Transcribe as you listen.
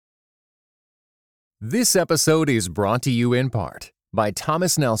This episode is brought to you in part by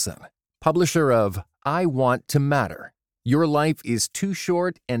Thomas Nelson, publisher of I Want to Matter. Your life is too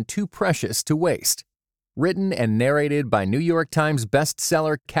short and too precious to waste. Written and narrated by New York Times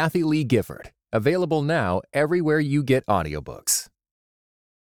bestseller Kathy Lee Gifford. Available now everywhere you get audiobooks.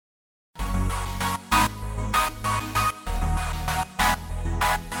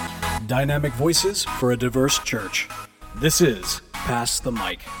 Dynamic voices for a diverse church. This is Pass the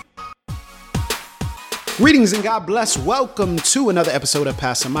Mic. Greetings and God bless. Welcome to another episode of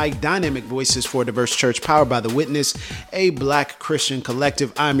Pass the Mic, Dynamic Voices for a Diverse Church, powered by The Witness, a Black Christian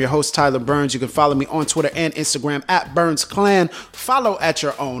collective. I'm your host, Tyler Burns. You can follow me on Twitter and Instagram at Burns Clan. Follow at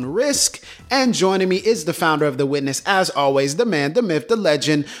your own risk. And joining me is the founder of The Witness, as always, the man, the myth, the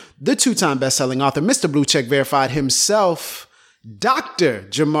legend, the two-time best-selling author, Mr. Blue Check Verified himself, Dr.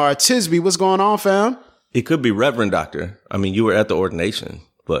 Jemar Tisby. What's going on, fam? It could be Reverend Doctor. I mean, you were at the ordination,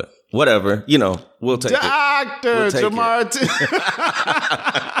 but whatever, we'll take it. Dr. Jemar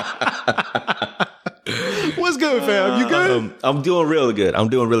What's good, fam? You good? I'm doing really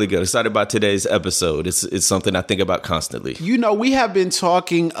good. Excited about today's episode. It's something I think about constantly. We have been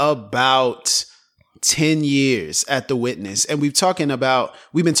talking about 10 years at The Witness, and we've been talking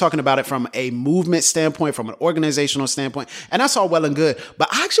about it from a movement standpoint, from an organizational standpoint, and that's all well and good. But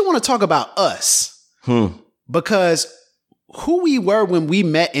I actually want to talk about us. Because who we were when we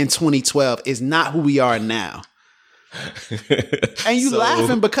met in 2012 is not who we are now. And you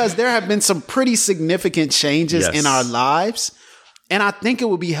laughing because there have been some pretty significant changes in our lives. And I think it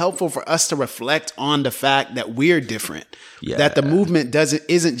would be helpful for us to reflect on the fact that we're different, that the movement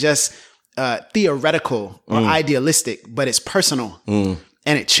isn't just theoretical or idealistic, but it's personal.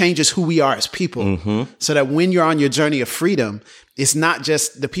 And it changes who we are as people. So that when you're on your journey of freedom, it's not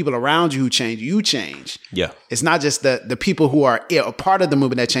just the people around you who change, you change. Yeah. It's not just the people who are a part of the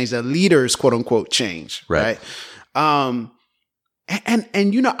movement that change, the leaders, quote unquote, change. Right. I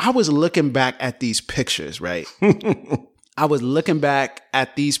was looking back at these pictures, right? I was looking back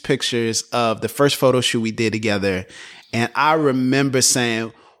at these pictures of the first photo shoot we did together. And I remember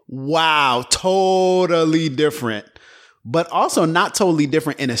saying, wow, totally different. But also not totally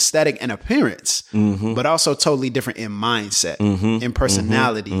different in aesthetic and appearance, but also totally different in mindset, in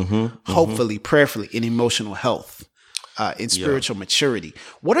personality, hopefully, prayerfully, in emotional health, in spiritual maturity.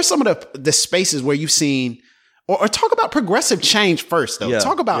 What are some of the spaces where you've seen, or talk about progressive change first, though.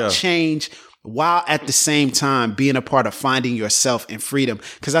 Talk about change while at the same time being a part of finding yourself in freedom.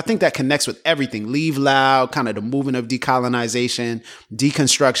 Because I think that connects with everything. Leave Loud, kind of the movement of decolonization,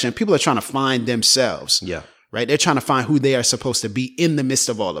 deconstruction. People are trying to find themselves. Yeah. Right. They're trying to find who they are supposed to be in the midst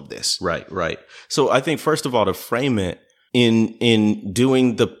of all of this. Right. So I think, first of all, to frame it in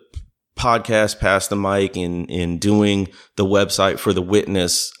doing the podcast, Pass the Mic, in doing the website for The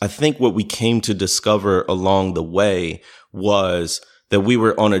Witness, I think what we came to discover along the way was that we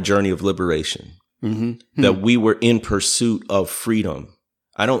were on a journey of liberation, that we were in pursuit of freedom.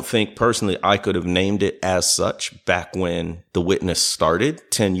 I don't think personally I could have named it as such back when The Witness started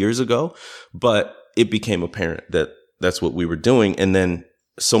 10 years ago, but it became apparent that that's what we were doing. And then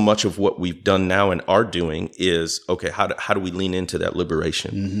so much of what we've done now and are doing is, okay, how do we lean into that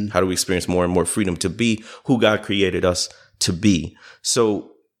liberation? How do we experience more and more freedom to be who God created us to be?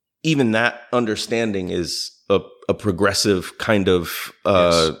 So even that understanding is a progressive kind of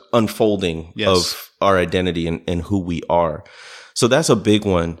unfolding of our identity and who we are. So that's a big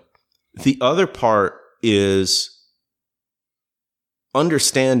one. The other part is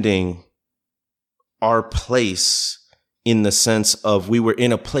understanding our place in the sense of we were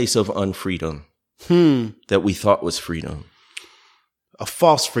in a place of unfreedom that we thought was freedom. A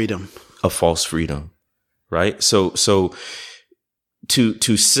false freedom. Right? So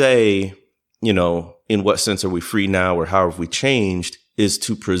to say, in what sense are we free now or how have we changed is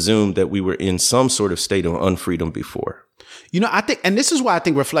to presume that we were in some sort of state of unfreedom before. I think, and this is why I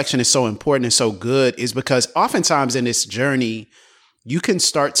think reflection is so important and so good, is because oftentimes in this journey, you can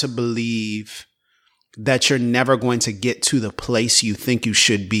start to believe that you're never going to get to the place you think you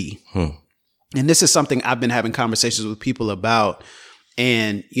should be. And this is something I've been having conversations with people about,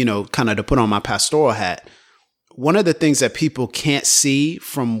 and, kind of to put on my pastoral hat. One of the things that people can't see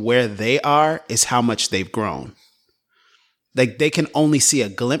from where they are is how much they've grown. Like, they can only see a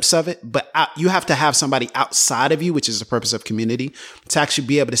glimpse of it, but you have to have somebody outside of you, which is the purpose of community, to actually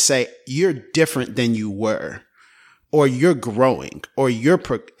be able to say, you're different than you were. Or you're growing, or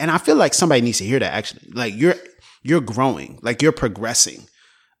and I feel like somebody needs to hear that actually. Like you're growing, like you're progressing,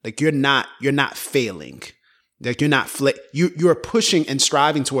 like you're not failing, like you're pushing and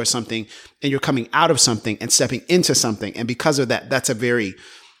striving towards something, and you're coming out of something and stepping into something. And because of that, that's a very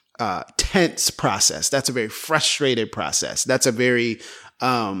tense process. That's a very frustrated process. That's a very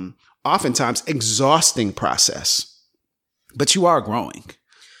oftentimes exhausting process. But you are growing.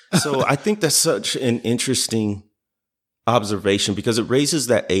 So I think that's such an interesting observation because it raises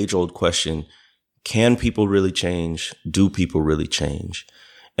that age-old question: can people really change? Do people really change?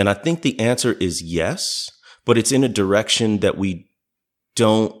 And I think the answer is yes, but it's in a direction that we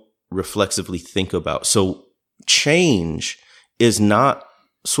don't reflexively think about. So change is not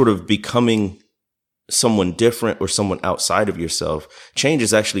sort of becoming someone different or someone outside of yourself. Change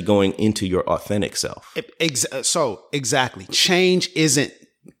is actually going into your authentic self. So exactly. Change isn't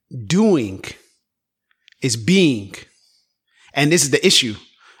doing, it's being. And this is the issue.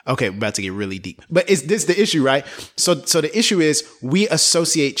 Okay, we're about to get really deep. But this is the issue, right? So the issue is we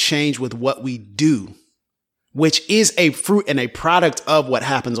associate change with what we do, which is a fruit and a product of what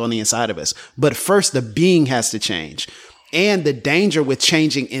happens on the inside of us. But first, the being has to change. And the danger with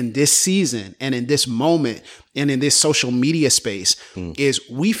changing in this season and in this moment and in this social media space is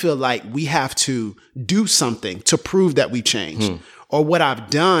we feel like we have to do something to prove that we changed, or what I've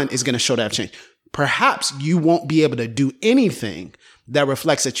done is going to show that I've changed. Perhaps you won't be able to do anything that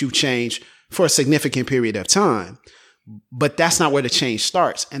reflects that you've changed for a significant period of time, but that's not where the change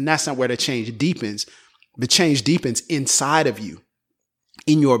starts. And that's not where the change deepens. The change deepens inside of you,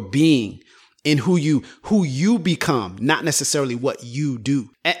 in your being, in who you become, not necessarily what you do.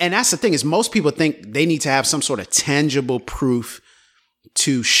 And that's the thing, is most people think they need to have some sort of tangible proof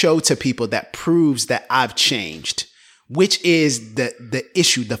to show to people that proves that I've changed, which is the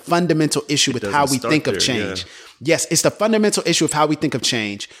issue, the fundamental issue with how we think of change. Yeah. Yes, it's the fundamental issue of how we think of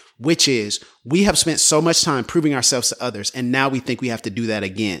change, which is we have spent so much time proving ourselves to others, and now we think we have to do that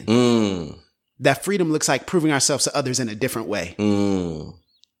again. That freedom looks like proving ourselves to others in a different way.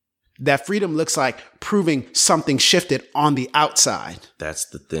 That freedom looks like proving something shifted on the outside. That's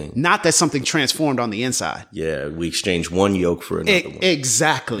the thing. Not that something transformed on the inside. Yeah, we exchange one yoke for another one.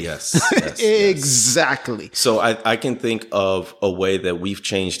 Exactly. Yes. Exactly. Yes. So I can think of a way that we've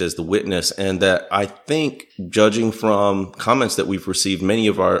changed as the witness, and that I think, judging from comments that we've received, many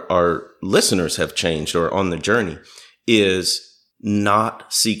of our listeners have changed or are on the journey, is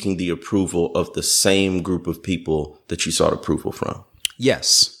not seeking the approval of the same group of people that you sought approval from.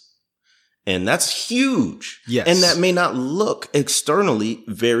 Yes. And that's huge. Yes. And that may not look externally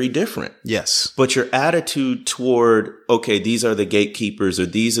very different. Yes. But your attitude toward, okay, these are the gatekeepers, or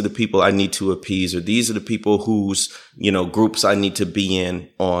these are the people I need to appease, or these are the people whose, groups I need to be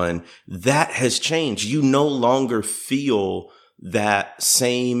in on, that has changed. You no longer feel that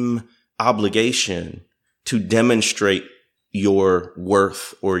same obligation to demonstrate your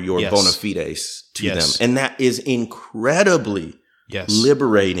worth or your bona fides to them. And that is incredibly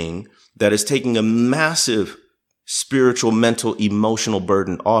liberating. That is taking a massive spiritual, mental, emotional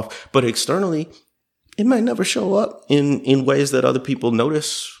burden off. But externally, it might never show up in ways that other people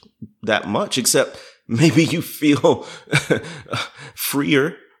notice that much, except maybe you feel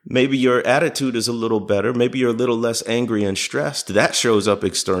freer. Maybe your attitude is a little better. Maybe you're a little less angry and stressed. That shows up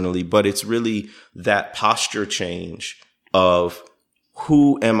externally, but it's really that posture change of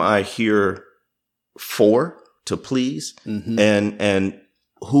who am I here for, to please, and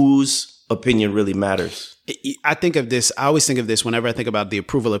whose opinion really matters. I always think of this whenever I think about the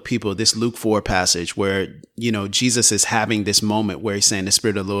approval of people, this Luke 4 passage where, Jesus is having this moment where he's saying, the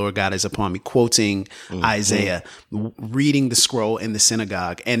Spirit of the Lord God is upon me, quoting Isaiah, reading the scroll in the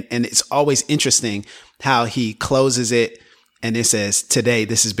synagogue. And it's always interesting how he closes it and it says, today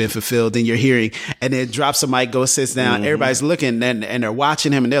this has been fulfilled in your hearing. And then drops the mic, goes, sits down. Everybody's looking and they're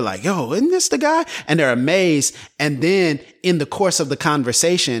watching him and they're like, yo, isn't this the guy? And they're amazed. And then in the course of the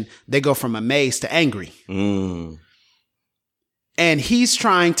conversation, they go from amazed to angry. And he's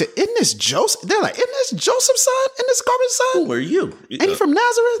trying to, isn't this Joseph? They're like, isn't this Joseph's son? Isn't this Carpenter's son? Who are you? Ain't he from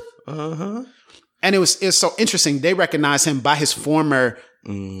Nazareth? And it's so interesting. They recognize him by his former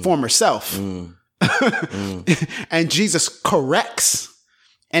self. And Jesus corrects.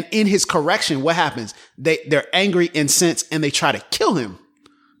 And in his correction, what happens? They're angry, incensed, and they try to kill him.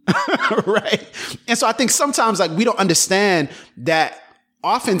 Right? And so I think sometimes we don't understand that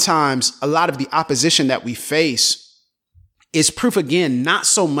oftentimes a lot of the opposition that we face is proof, again, not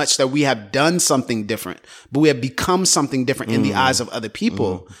so much that we have done something different, but we have become something different in the eyes of other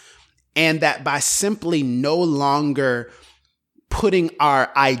people. And that by simply no longer putting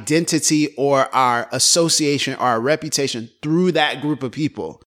our identity or our association or our reputation through that group of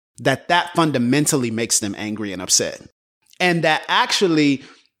people, that fundamentally makes them angry and upset. And that actually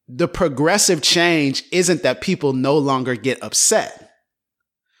the progressive change isn't that people no longer get upset.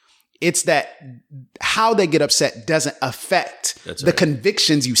 It's that how they get upset doesn't affect the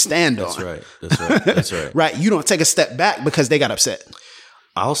convictions you stand on. That's right. Right. You don't take a step back because they got upset.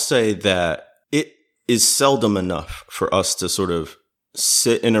 I'll say that it is seldom enough for us to sort of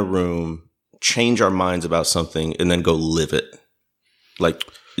sit in a room, change our minds about something, and then go live it. Like,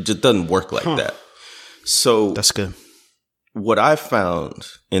 it just doesn't work like that. So that's good. What I've found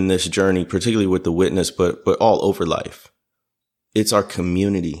in this journey, particularly with the witness, but all over life, it's our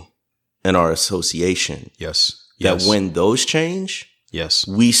community and our association. Yes. That when those change,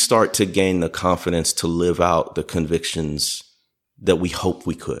 we start to gain the confidence to live out the convictions that we hope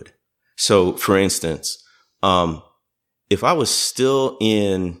we could. So, for instance, if I was still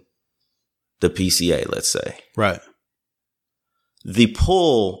in the PCA, let's say, right, the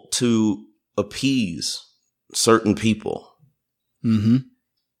pull to appease certain people,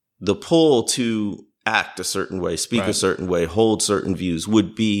 the pull to act a certain way, speak a certain way, hold certain views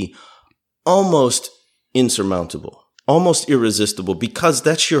would be almost insurmountable, almost irresistible, because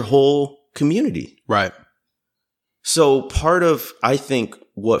that's your whole community. Right. So part of, I think,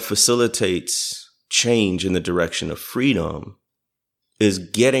 what facilitates change in the direction of freedom is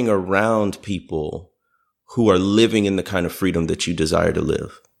getting around people who are living in the kind of freedom that you desire to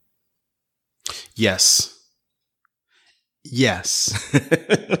live. Yes.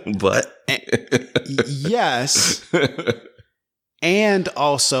 But yes. And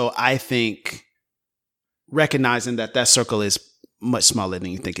also, I think recognizing that circle is much smaller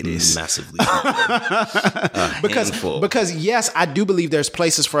than you think it is. Massively. Because yes, I do believe there's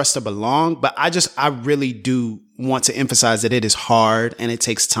places for us to belong, but I really do want to emphasize that it is hard and it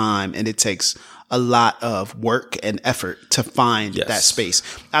takes time and it takes a lot of work and effort to find that space.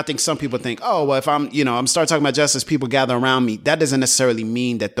 I think some people think, oh, well, if I'm start talking about justice, people gather around me. That doesn't necessarily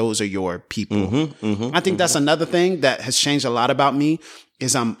mean that those are your people. I think that's another thing that has changed a lot about me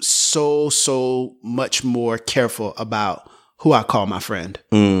is I'm so much more careful about who I call my friend.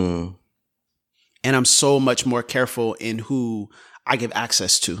 And I'm so much more careful in who I give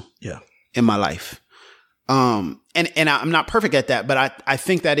access to in my life. And I'm not perfect at that, but I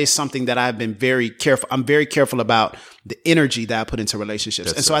think that is something that I've been very careful. I'm very careful about the energy that I put into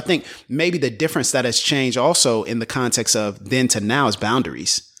relationships. So I think maybe the difference that has changed also in the context of then to now is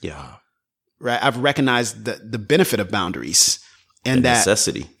boundaries. Yeah. Right. I've recognized the benefit of boundaries and the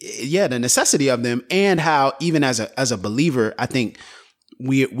necessity. Yeah. The necessity of them, and how even as a believer, I think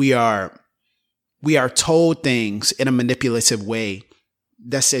we are told things in a manipulative way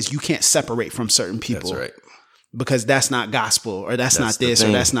that says you can't separate from certain people. That's right. Because that's not gospel, or that's not this, or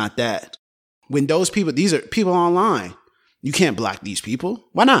that's not that. When those people, these are people online, you can't block these people.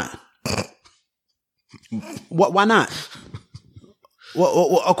 Why not? Why not?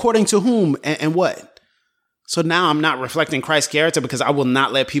 Well, according to whom and what? So now I'm not reflecting Christ's character because I will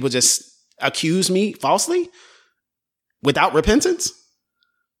not let people just accuse me falsely without repentance.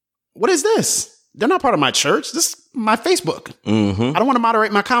 What is this? They're not part of my church. This is my Facebook. I don't want to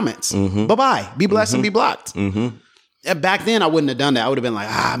moderate my comments. Bye-bye. Be blessed and be blocked. And back then, I wouldn't have done that. I would have been like,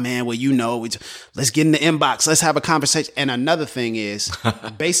 man, well, let's get in the inbox. Let's have a conversation. And another thing is,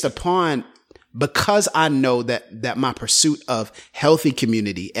 because I know that my pursuit of healthy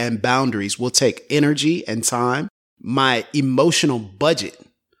community and boundaries will take energy and time, my emotional budget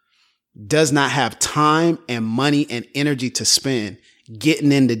does not have time and money and energy to spend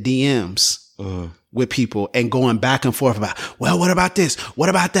getting into DMs with people and going back and forth about, well, what about this? What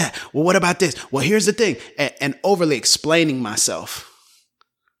about that? Well, what about this? Well, here's the thing. And overly explaining myself.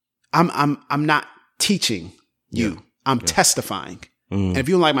 I'm not teaching you. I'm testifying. And if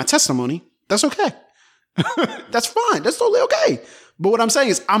you don't like my testimony, that's okay. That's fine. That's totally okay. But what I'm saying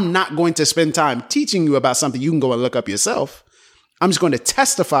is I'm not going to spend time teaching you about something you can go and look up yourself. I'm just going to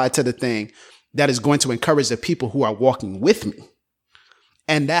testify to the thing that is going to encourage the people who are walking with me.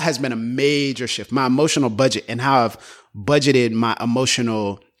 And that has been a major shift. My emotional budget and how I've budgeted my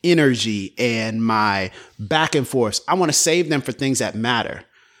emotional energy and my back and forth. I want to save them for things that matter.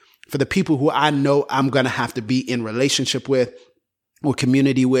 For the people who I know I'm going to have to be in relationship with or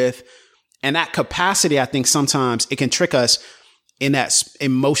community with. And that capacity, I think sometimes it can trick us in that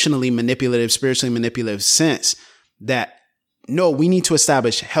emotionally manipulative, spiritually manipulative sense that, no, we need to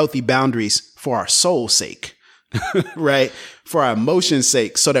establish healthy boundaries for our soul's sake. Right? For our emotions'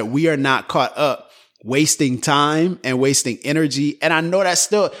 sake, so that we are not caught up wasting time and wasting energy. And I know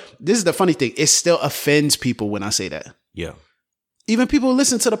this is the funny thing. It still offends people when I say that. Yeah. Even people who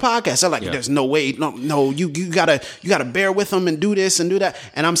listen to the podcast, they're like, there's no way. No, you gotta bear with them and do this and do that.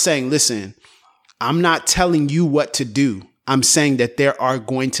 And I'm saying, listen, I'm not telling you what to do. I'm saying that there are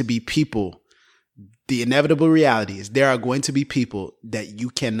going to be people the inevitable reality is there are going to be people that you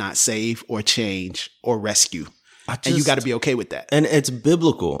cannot save or change or rescue. And you got to be okay with that. And it's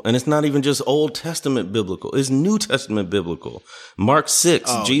biblical. And it's not even just Old Testament biblical. It's New Testament biblical. Mark 6,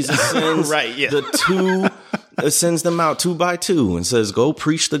 Jesus sends sends them out 2 by 2 and says, go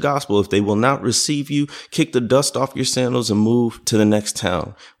preach the gospel. If they will not receive you, kick the dust off your sandals and move to the next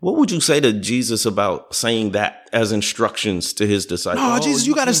town. What would you say to Jesus about saying that as instructions to his disciples? Oh, Jesus,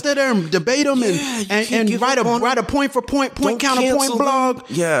 you got to sit there and debate them and write a point for point counterpoint blog.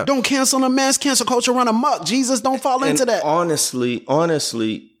 Yeah. Don't cancel them, man. Cancel culture run amok. Jesus, don't fall into that.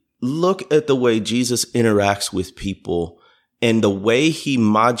 Honestly, look at the way Jesus interacts with people, and the way he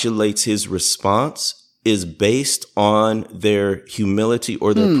modulates his response is based on their humility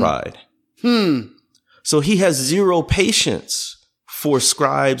or their pride. So he has zero patience for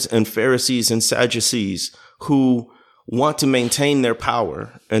scribes and Pharisees and Sadducees who want to maintain their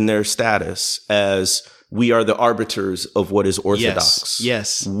power and their status as we are the arbiters of what is orthodox.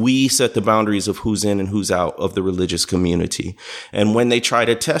 Yes. We set the boundaries of who's in and who's out of the religious community. And when they try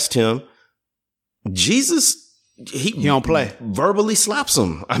to test him, Jesus, he don't play. Verbally slaps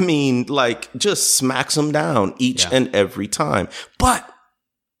him. I mean, like, just smacks him down each and every time. But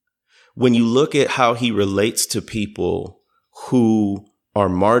when you look at how he relates to people who are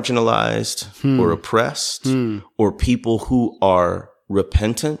marginalized or oppressed, or people who are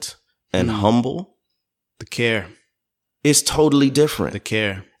repentant and humble, the care is totally different. The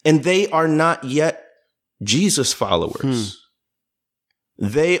care. And they are not yet Jesus followers.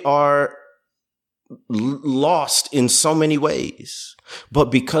 They are lost in so many ways,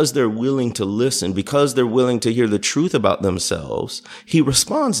 but because they're willing to listen, because they're willing to hear the truth about themselves, he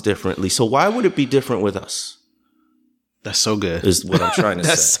responds differently. So why would it be different with us? That's so good. Is what I'm trying to say.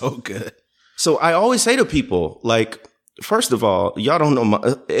 That's so good. So I always say to people, like, first of all, y'all don't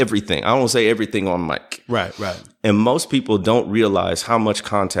know everything. I don't say everything on mic. Right. And most people don't realize how much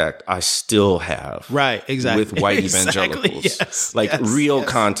contact I still have. Right, exactly. With white evangelicals. Yes, real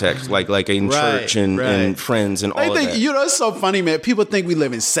contact, like in church and friends and all of that. You know, it's so funny, man. People think we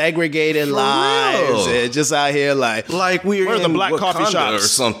live in segregated lives and just out here like we're the black Wakanda coffee shops or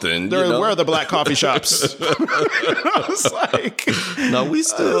something. Where are the black coffee shops? It's like, no, we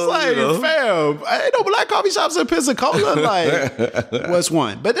still. It's like, fam, ain't no black coffee shops in Pensacola. Like, what's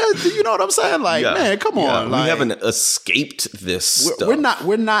one? But you know what I'm saying? Like, man, come on. Like, we haven't escaped this stuff.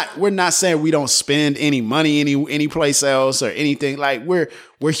 We're not saying we don't spend any money any place else or anything. Like, we're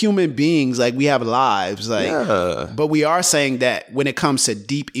human beings. Like, we have lives. Like, but we are saying that when it comes to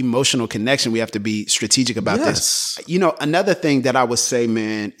deep emotional connection, we have to be strategic about this. You know, another thing that I would say,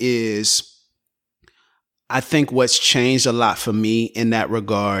 man, is I think what's changed a lot for me in that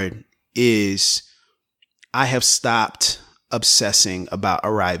regard is I have stopped obsessing about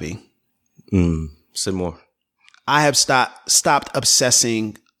arriving. Say more. I have stopped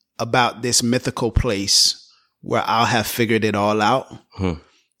obsessing about this mythical place where I'll have figured it all out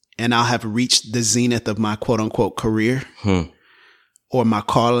and I'll have reached the zenith of my quote unquote career or my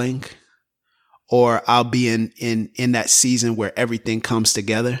calling, or I'll be in that season where everything comes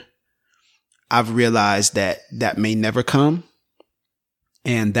together. I've realized that may never come,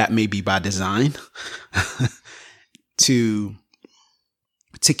 and that may be by design to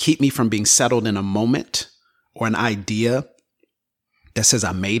keep me from being settled in a moment or an idea that says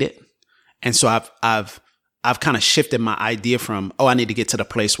I made it. And so I've kind of shifted my idea from, I need to get to the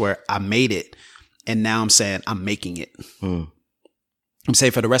place where I made it. And now I'm saying I'm making it. I'm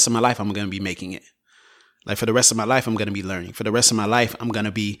saying for the rest of my life, I'm going to be making it. Like, for the rest of my life, I'm going to be learning. For the rest of my life, I'm going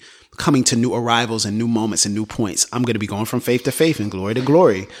to be coming to new arrivals and new moments and new points. I'm going to be going from faith to faith and glory to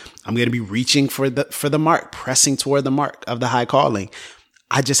glory. I'm going to be reaching for the mark, pressing toward the mark of the high calling.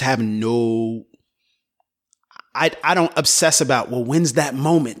 I just have I don't obsess about, well, when's that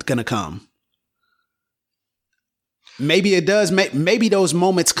moment going to come? Maybe it does. Maybe those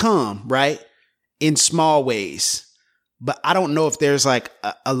moments come, right? In small ways. But I don't know if there's like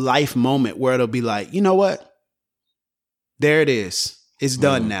a life moment where it'll be like, you know what? There it is. It's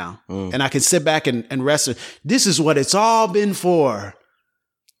done now. And I can sit back and rest. This is what it's all been for.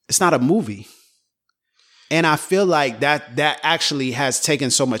 It's not a movie. And I feel like that actually has taken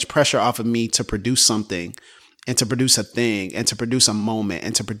so much pressure off of me to produce something and to produce a thing and to produce a moment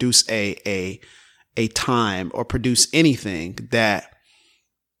and to produce a time or produce anything that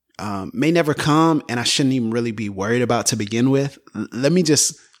may never come, and I shouldn't even really be worried about to begin with. Let me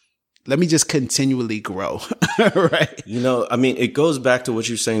just continually grow. Right. You know, I mean, it goes back to what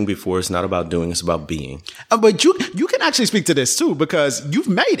you're saying before. It's not about doing, it's about being. But you can actually speak to this too, because you've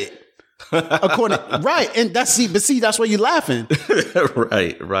made it. Right. And that's why you're laughing.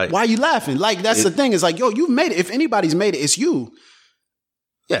 Right. Why are you laughing? Like, that's the thing. It's like, yo, you've made it. If anybody's made it, it's you.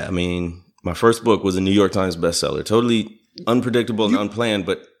 Yeah. I mean, my first book was a New York Times bestseller. Totally unpredictable and unplanned,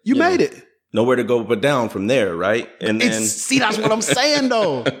 but you made it. Nowhere to go but down from there, right? And then see, that's what I'm saying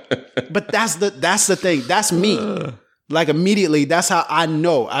though. But that's the thing. That's me. Like immediately, that's how I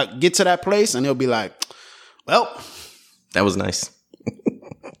know. I get to that place and it'll be like, well, that was nice.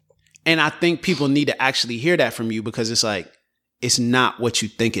 And I think people need to actually hear that from you because it's like, it's not what you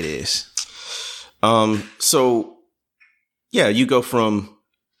think it is. So yeah, you go from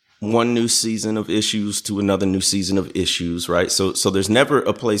one new season of issues to another new season of issues, right? So there's never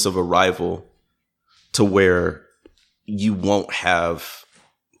a place of arrival to where you won't have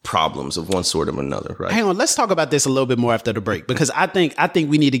problems of one sort or another, right? Hang on, let's talk about this a little bit more after the break because I think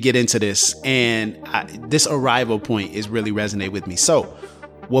we need to get into this, and this arrival point is really resonating with me. So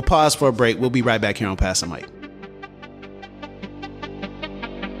we'll pause for a break. We'll be right back here on Pass the Mic.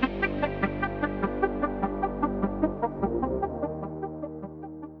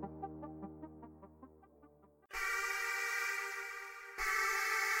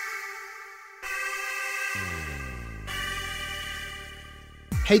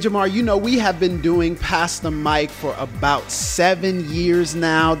 Hey, Jamar, you know, we have been doing Pass the Mic for about 7 years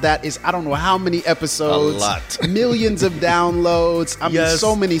now. That is, I don't know how many episodes. A lot. Millions of downloads. I mean,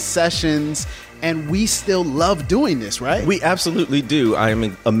 so many sessions. And we still love doing this, right? We absolutely do. I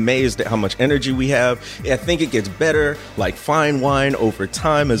am amazed at how much energy we have. I think it gets better, like fine wine, over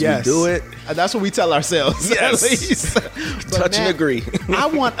time as we do it. That's what we tell ourselves. Yes. At least. Touch and agree. I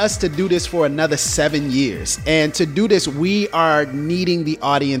want us to do this for another 7 years. And to do this, we are needing the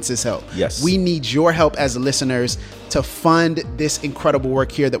audience's help. Yes. We need your help as listeners to fund this incredible work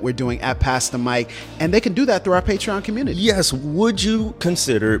here that we're doing at Pass the Mic. And they can do that through our Patreon community. Yes. Would you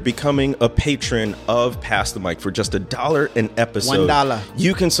consider becoming a patron of Pass the Mic for just $1 an episode? $1.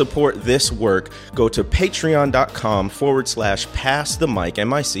 You can support this work. Go to patreon.com/pass the mic,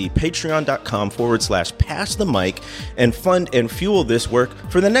 MIC, patreon.com/pass the mic, and fund and fuel this work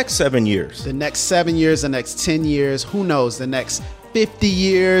for the next 7 years. The next 7 years, the next 10 years, who knows, the next 50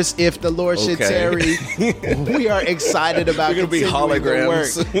 years, if the Lord should tarry. We are excited about We're gonna be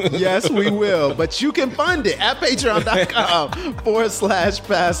holograms. The work. Yes, we will. But you can fund it at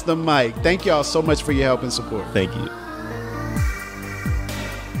patreon.com/pass the mic. Thank y'all so much for your help and support. Thank you.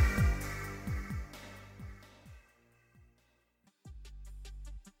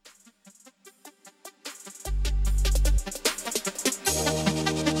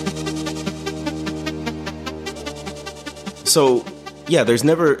 So yeah, there's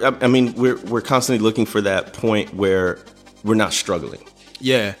never, I mean, we're constantly looking for that point where we're not struggling.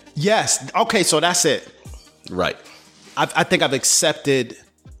 Yeah. Yes. Okay. So that's it. Right. I think I've accepted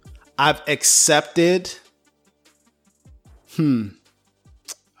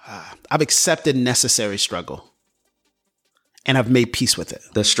necessary struggle, and I've made peace with it.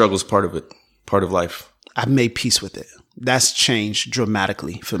 That struggle's part of it, part of life. I've made peace with it. That's changed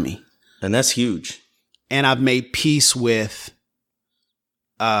dramatically for me. And that's huge. And I've made peace with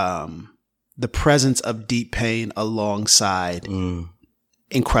the presence of deep pain alongside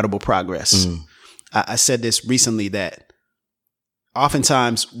incredible progress. I said this recently that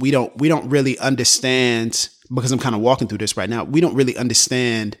oftentimes we don't really understand, because I'm kind of walking through this right now. We don't really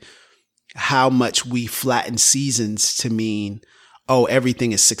understand how much we flatten seasons to mean, oh,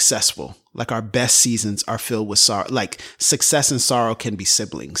 everything is successful. Like our best seasons are filled with sorrow. Like success and sorrow can be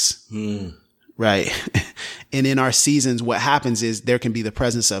siblings. Right. And in our seasons, what happens is there can be the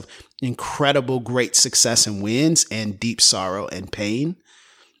presence of incredible, great success and wins and deep sorrow and pain,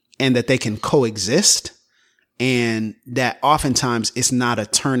 and that they can coexist. And that oftentimes it's not a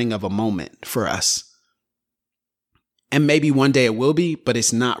turning of a moment for us. And maybe one day it will be, but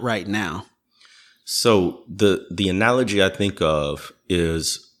it's not right now. So the analogy I think of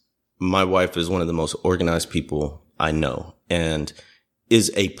is my wife is one of the most organized people I know, and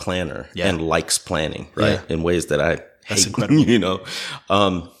is a planner and likes planning, right? In ways that I That's hate, incredible. you know.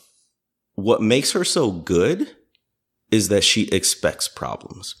 What makes her so good is that she expects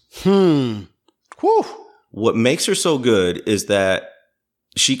problems. Whew. What makes her so good is that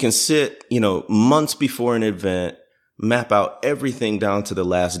she can sit, you know, months before an event, map out everything down to the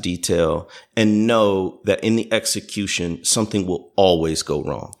last detail, and know that in the execution, something will always go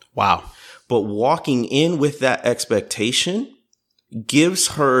wrong. Wow. But walking in with that expectation gives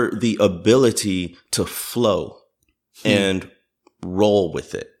her the ability to flow and roll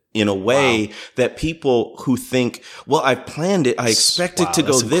with it in a way that people who think, well, I've planned it, I expect it to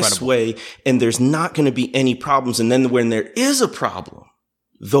go this way, and there's not going to be any problems. And then when there is a problem,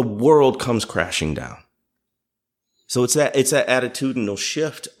 the world comes crashing down. So it's that attitudinal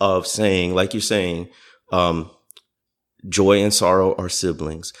shift of saying, like you're saying, joy and sorrow are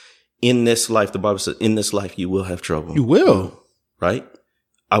siblings. In this life, the Bible says, in this life, you will have trouble. You will. Right?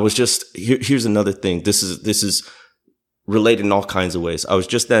 I was just, here's another thing. This is related in all kinds of ways. I was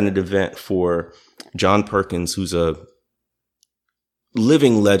just at an event for John Perkins, who's a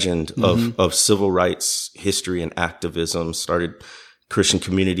living legend of civil rights history and activism, started Christian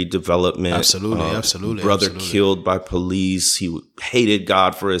community development. Absolutely. Brother killed by police. He hated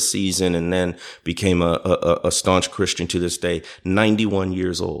God for a season and then became a staunch Christian to this day, 91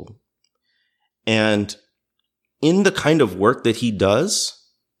 years old. And in the kind of work that he does,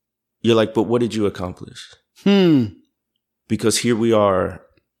 you're like, but what did you accomplish? Because here we are,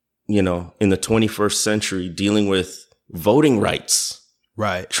 in the 21st century dealing with voting rights.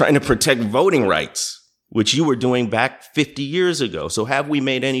 Right. Trying to protect voting rights, which you were doing back 50 years ago. So have we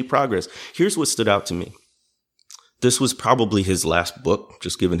made any progress? Here's what stood out to me. This was probably his last book,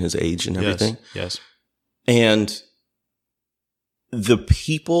 just given his age and everything. Yes. And the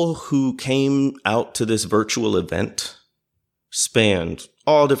people who came out to this virtual event spanned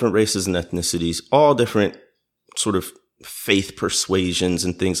all different races and ethnicities, all different sort of faith persuasions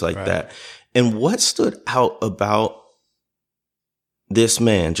and things like that. And what stood out about this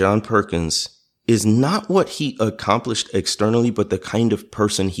man, John Perkins, is not what he accomplished externally, but the kind of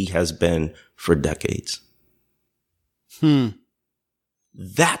person he has been for decades.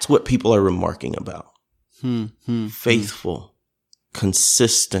 That's what people are remarking about. Faithful,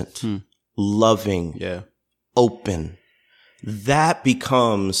 consistent, loving, open. That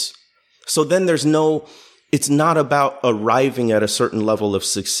becomes, so then it's not about arriving at a certain level of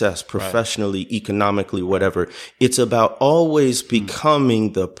success professionally, economically, whatever. It's about always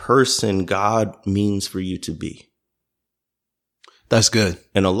becoming the person God means for you to be. That's good.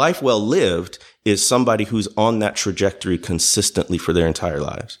 And a life well lived is somebody who's on that trajectory consistently for their entire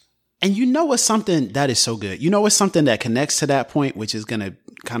lives. And you know what's something that is so good? You know what's something that connects to that point, which is going to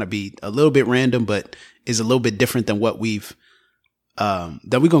kind of be a little bit random, but is a little bit different than what we've,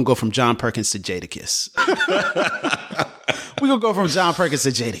 that we're going to go from John Perkins to Jadakiss. We're going to go from John Perkins to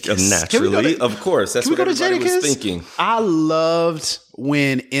Jadakiss. Naturally, of course. That's what everybody was thinking. I loved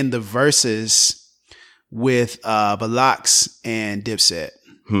when in the verses with Balax and Dipset,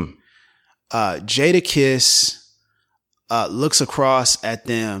 Jadakiss looks across at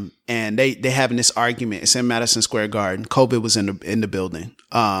them and they having this argument. It's in Madison Square Garden. COVID was in the building.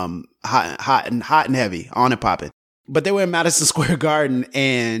 Hot and heavy, on and popping. But they were in Madison Square Garden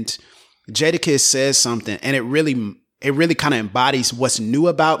and Jadakiss says something and it really kind of embodies what's new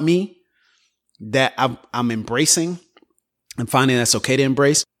about me that I'm embracing and finding that's okay to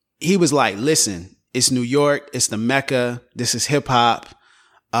embrace. He was like, listen, it's New York. It's the Mecca. This is hip hop.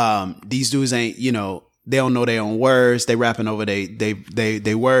 These dudes ain't, they don't know their own words. They rapping over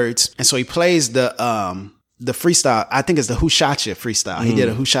they words. And so he plays the freestyle. I think it's the Who Shot Ya freestyle. He did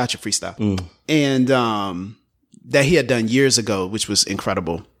a Who Shot Ya freestyle. And, that he had done years ago, which was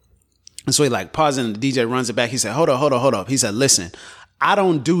incredible. And so he like pausing and the DJ runs it back. He said, hold up. He said, listen, I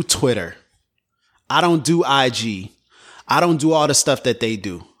don't do Twitter. I don't do IG. I don't do all the stuff that they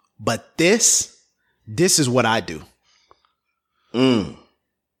do. But this is what I do. And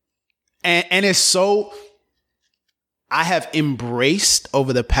it's so, I have embraced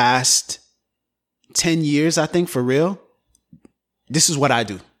over the past 10 years, I think, for real. This is what I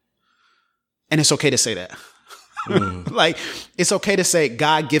do. And it's okay to say that. Like, it's okay to say,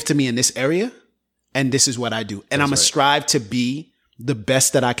 God gifted me in this area, and this is what I do. And I'm going to strive to be the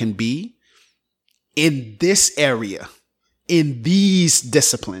best that I can be in this area, in these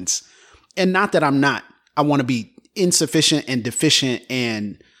disciplines. And not that I'm not. I want to be insufficient and deficient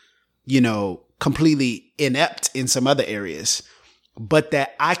and, completely inept in some other areas. But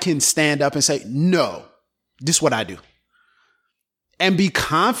that I can stand up and say, no, this is what I do. And be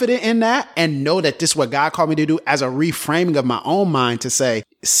confident in that and know that this is what God called me to do as a reframing of my own mind to say,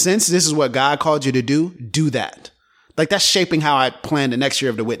 since this is what God called you to do that. Like that's shaping how I plan the next year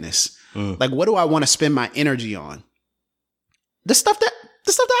of The Witness. Like, what do I want to spend my energy on? The stuff that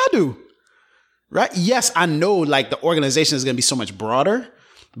I do. Right? Yes, I know like the organization is going to be so much broader.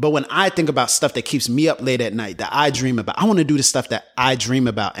 But when I think about stuff that keeps me up late at night, that I dream about, I want to do the stuff that I dream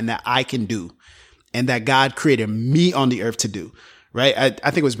about and that I can do and that God created me on the earth to do. Right. I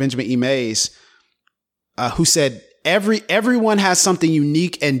think it was Benjamin E. Mays who said everyone has something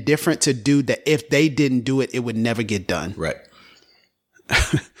unique and different to do that if they didn't do it, it would never get done. Right.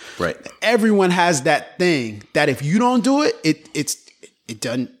 Right. Everyone has that thing that if you don't do it, it's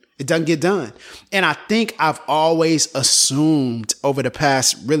It doesn't get done. And I think I've always assumed over the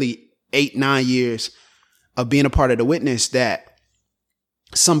past really 8-9 years of being a part of the Witness that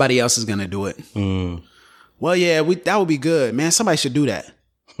somebody else is going to do it. Well, yeah, that would be good, man. Somebody should do that.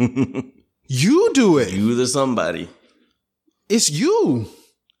 You do it. You the somebody. It's you.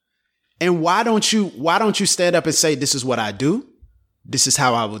 And why don't you stand up and say, this is what I do? This is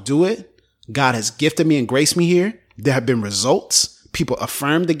how I will do it. God has gifted me and graced me here. There have been results. People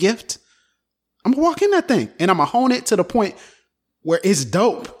affirm the gift. I'm gonna walk in that thing and I'm gonna hone it to the point where it's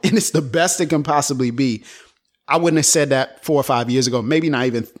dope and it's the best it can possibly be. I wouldn't have said that 4 or 5 years ago, maybe not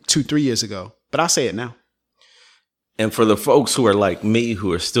even 2-3 years ago, but I'll say it now. And for the folks who are like me,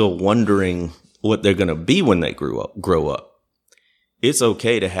 who are still wondering what they're going to be when they grow up, it's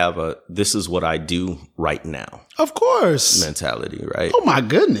okay to have this is what I do right now. Of course. Mentality, right? Oh my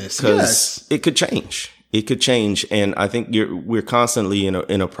goodness. Because it could change. It could change. And I think we're constantly in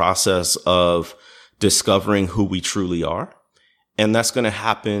a process of discovering who we truly are. And that's going to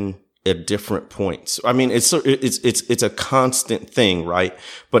happen at different points. I mean, it's a constant thing, right?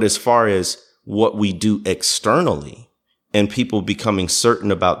 But as far as what we do externally and people becoming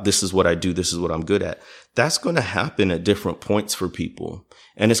certain about this is what I do, this is what I'm good at, that's going to happen at different points for people.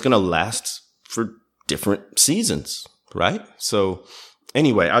 And it's going to last for different seasons, right? So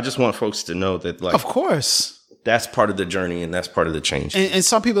anyway, I just want folks to know that, like, of course, that's part of the journey and that's part of the change. And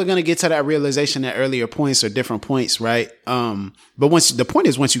some people are going to get to that realization at earlier points or different points, right? But once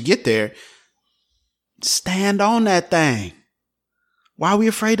you get there, stand on that thing. Why are we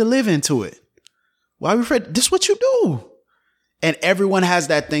afraid to live into it? Why are we afraid? This is what you do. And everyone has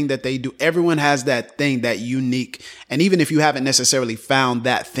that thing that they do. Everyone has that thing, that unique. And even if you haven't necessarily found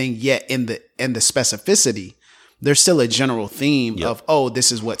that thing yet in the specificity, there's still a general theme of, oh,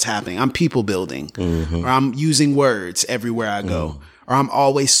 this is what's happening. I'm people building, or I'm using words everywhere I go, or I'm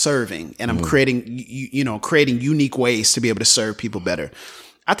always serving and I'm creating unique ways to be able to serve people better.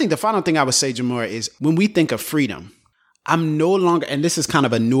 I think the final thing I would say, Jamora, is when we think of freedom, I'm no longer, and this is kind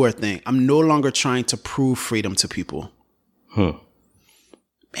of a newer thing, I'm no longer trying to prove freedom to people. Man,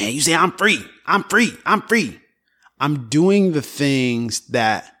 you say, I'm free. I'm free. I'm free. I'm doing the things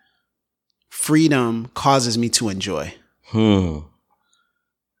that freedom causes me to enjoy. Right?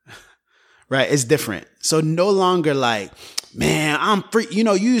 It's different. So no longer like, man, I'm free. You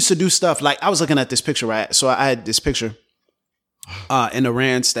know, you used to do stuff like, I was looking at this picture, right? So I had this picture in the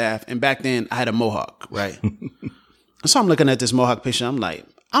Rand staff. And back then I had a mohawk, right? So I'm looking at this mohawk picture. I'm like,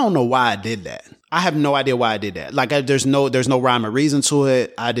 I don't know why I did that. I have no idea why I did that. Like, there's no rhyme or reason to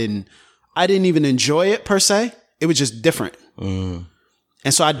it. I didn't even enjoy it per se. It was just different. And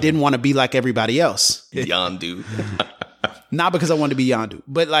so I didn't want to be like everybody else. Yondu. Not because I wanted to be Yondu,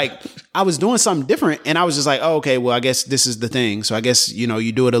 but like I was doing something different and I was just like, oh, okay, well, I guess this is the thing. So I guess, you know,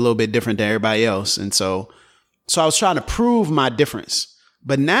 you do it a little bit different than everybody else. And so I was trying to prove my difference.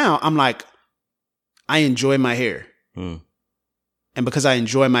 But now I'm like, I enjoy my hair. And because I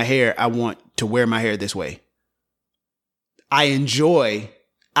enjoy my hair, I want to wear my hair this way. I enjoy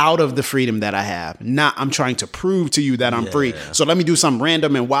out of the freedom that I have. Not I'm trying to prove to you that I'm free. So let me do something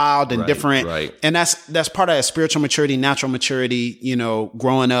random and wild and different. Right. And that's part of that spiritual maturity, natural maturity, you know,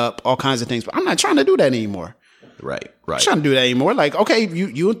 growing up, all kinds of things. But I'm not trying to do that anymore. Right. I'm not trying to do that anymore. Like, okay,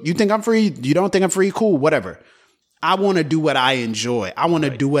 you think I'm free? You don't think I'm free? Cool, whatever. I want to do what I enjoy. I want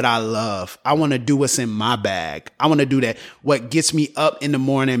to do what I love. I want to do what's in my bag. I want to do that. What gets me up in the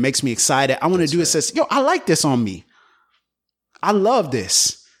morning, makes me excited. I want to do it. Says, yo, I like this on me. I love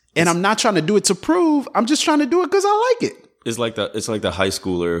this. And I'm not trying to do it to prove. I'm just trying to do it because I like it. It's like the high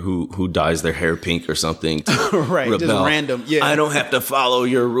schooler who dyes their hair pink or something. Right. Rebel. Just random. Yeah. I don't have to follow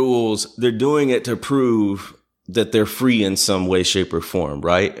your rules. They're doing it to prove that they're free in some way, shape, or form,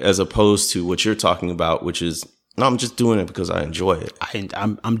 right? As opposed to what you're talking about, which is, no, I'm just doing it because I enjoy it.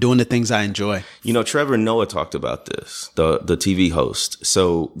 I'm doing the things I enjoy. You know, Trevor Noah talked about this, the TV host.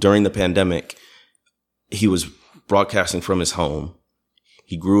 So during the pandemic, he was broadcasting from his home.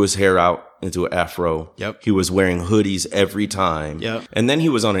 He grew his hair out into an afro. Yep. He was wearing hoodies every time. Yep. And then he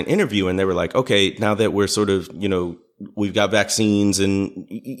was on an interview and they were like, okay, now that we're sort of, you know, we've got vaccines and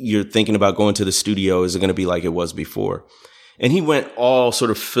you're thinking about going to the studio, is it going to be like it was before? And he went all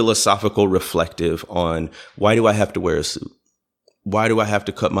sort of philosophical, reflective on, why do I have to wear a suit? Why do I have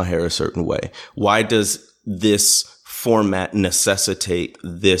to cut my hair a certain way? Why does this format necessitate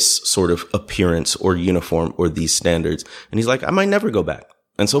this sort of appearance or uniform or these standards? And he's like, I might never go back.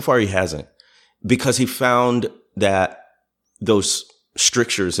 And so far he hasn't, because he found that those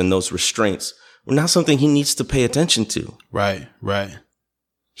strictures and those restraints were not something he needs to pay attention to. Right.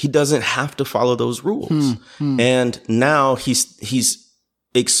 He doesn't have to follow those rules. And now he's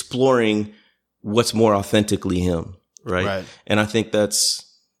exploring what's more authentically him, right? And I think that's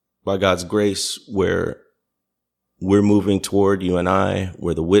by God's grace where we're moving toward, you and I,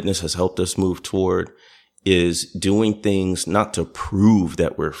 where the witness has helped us move toward, is doing things not to prove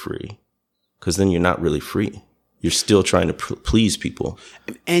that we're free, because then you're not really free. You're still trying to please people.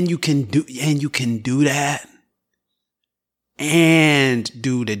 And you can do that and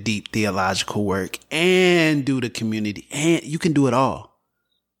do the deep theological work and do the community, and you can do it all.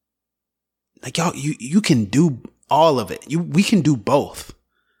 Like, y'all, you can do all of it. We can do both.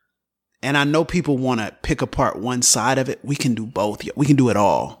 And I know people want to pick apart one side of it. We can do both. We can do it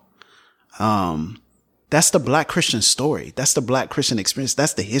all. That's the Black Christian story. That's the Black Christian experience.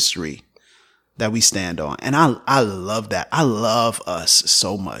 That's the history that we stand on. And I love that. I love us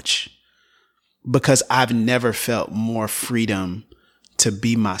so much because I've never felt more freedom to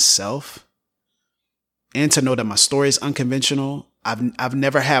be myself and to know that my story is unconventional. I've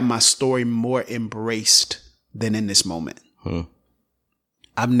never had my story more embraced than in this moment.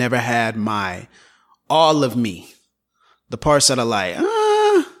 I've never had all of me, the parts that are like,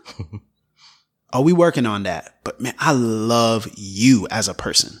 are we working on that? But man, I love you as a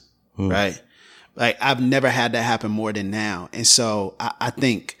person, right? Like, I've never had that happen more than now. And so I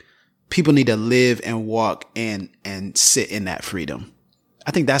think people need to live and walk and sit in that freedom.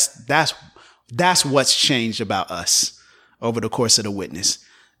 I think that's what's changed about us over the course of the witness,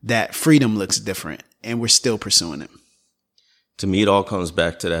 that freedom looks different and we're still pursuing it. To me, it all comes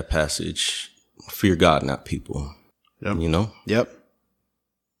back to that passage, fear God, not people. Yep. You know? Yep.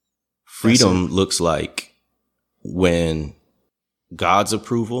 Freedom looks like when God's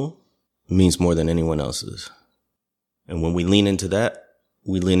approval means more than anyone else's. And when we lean into that,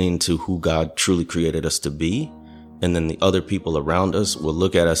 we lean into who God truly created us to be. And then the other people around us will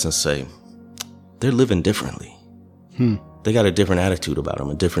look at us and say, they're living differently. They got a different attitude about them,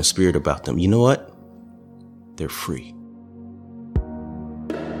 a different spirit about them. You know what? They're free.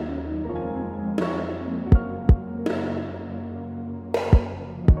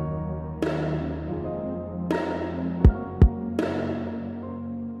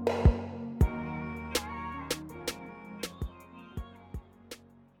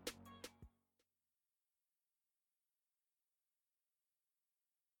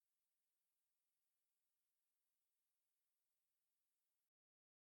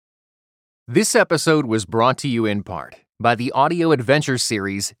 This episode was brought to you in part by the audio adventure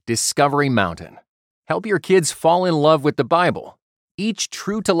series Discovery Mountain. Help your kids fall in love with the Bible. Each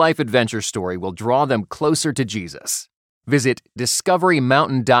true-to-life adventure story will draw them closer to Jesus. Visit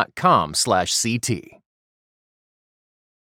discoverymountain.com/CT.